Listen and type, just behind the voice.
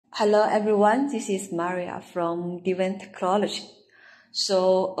Hello everyone, this is Maria from DWIN Technology.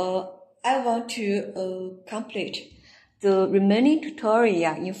 So I want to complete the remaining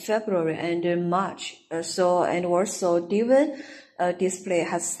tutorial in February and March. And also DWIN display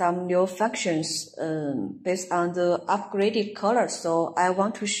has some new functions based on the upgraded color. So I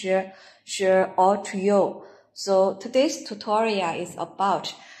want to share all to you. So today's tutorial is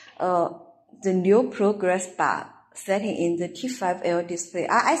about the new progress bar setting in the T5L display.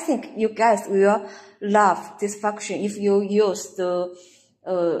 I think you guys will love this function if you use the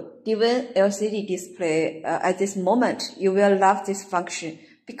DWIN LCD display at this moment. You will love this function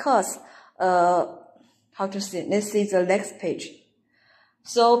because let's see the next page.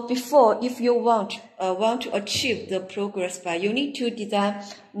 So before, if you want to achieve the progress bar, you need to design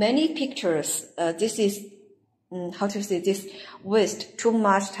many pictures. This is this waste too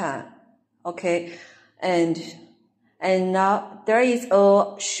much time. Okay, and now there is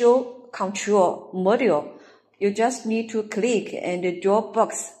a show control module. You just need to click and draw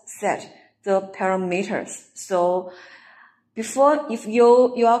box set the parameters. So before, if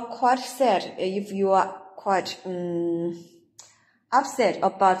you are quite sad, if you are quite upset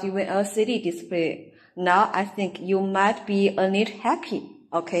about DWIN LCD display, now I think you might be a little happy.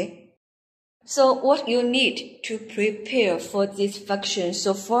 Okay. So what you need to prepare for this function?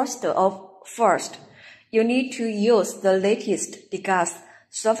 So first, you need to use the latest DGUS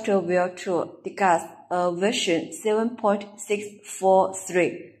software tool, DGUS version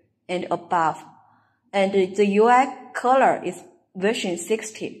 7.643 and above. And the UI color is version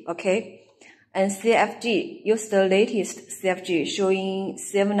 60, okay? And CFG, use the latest CFG showing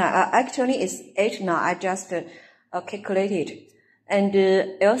 7.9. Actually, it's 8 now. I just calculated. And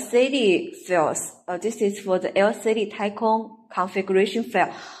LCD files, this is for the LCD Tcon configuration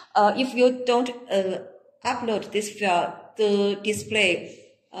file. If you don't upload this file, the display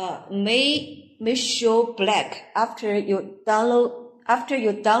may show black after you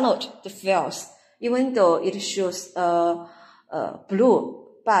download the files, even though it shows blue.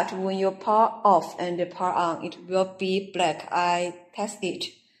 But when you power off and power on, it will be black. I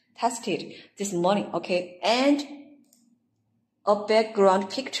tested this morning. Okay, and a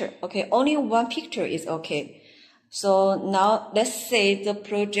background picture. Okay, only one picture is okay. So now let's say the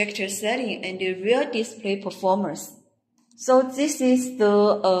projector setting and the real display performance. So this is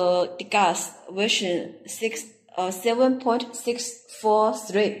the DGUS version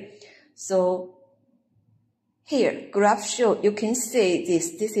 7.643. So here graph show, you can see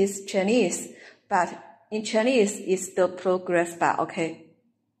this is Chinese, but in Chinese is the progress bar. Okay,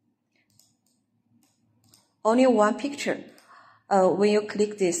 only one picture. When you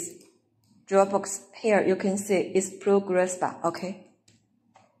click this Dropbox here, you can see it's progress bar. Okay.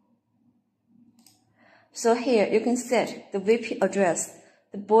 So here you can set the VP address,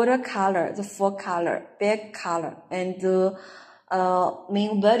 the border color, the font color, back color, and the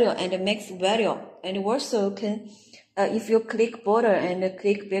min value and the max value. And also can, if you click border and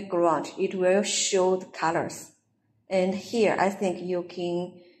click background, it will show the colors. And here I think you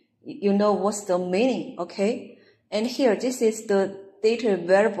know what's the meaning. Okay. And here this is the data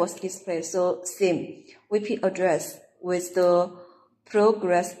variables display. So same VP address with the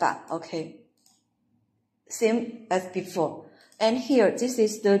progress bar. Okay. Same as before. And here, this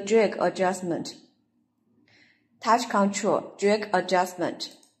is the drag adjustment. Touch control, drag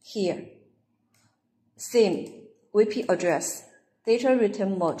adjustment. Here. Same VP address. Data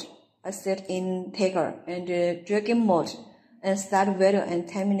return mode. I set in tagger and dragging mode and start value and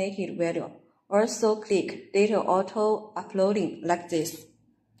terminated value. Also click data auto uploading like this.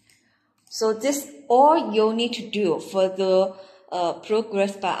 So this all you need to do for the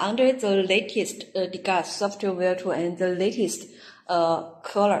progress bar under the latest DGUS software tool and the latest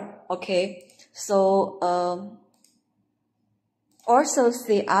color. Okay. So also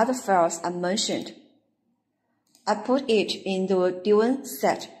the other files I mentioned. I put it in the DWIN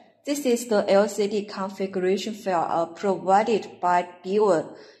set. This is the LCD configuration file provided by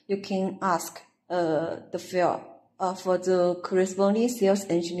DWIN. You can ask the file for the corresponding sales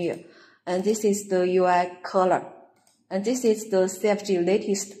engineer. And this is the UI color. And this is the CFG,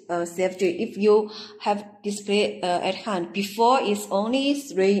 latest CFG. If you have display at hand, before it's only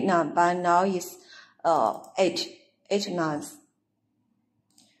 3.9, but now it's 8 nines.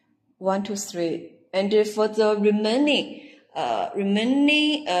 1, 2, 3. And for the remaining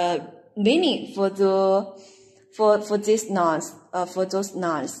meaning for these nines, for those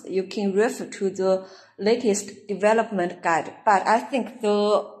nines, you can refer to the latest development guide. But I think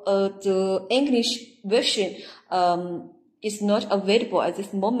the English version is not available at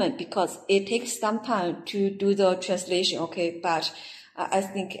this moment because it takes some time to do the translation. Okay, but I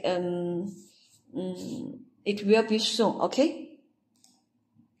think it will be soon. Okay.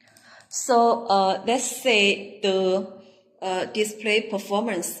 So let's say the display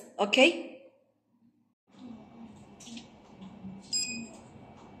performance. Okay.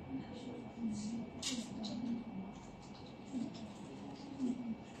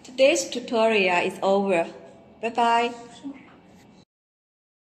 Today's tutorial is over. Bye bye.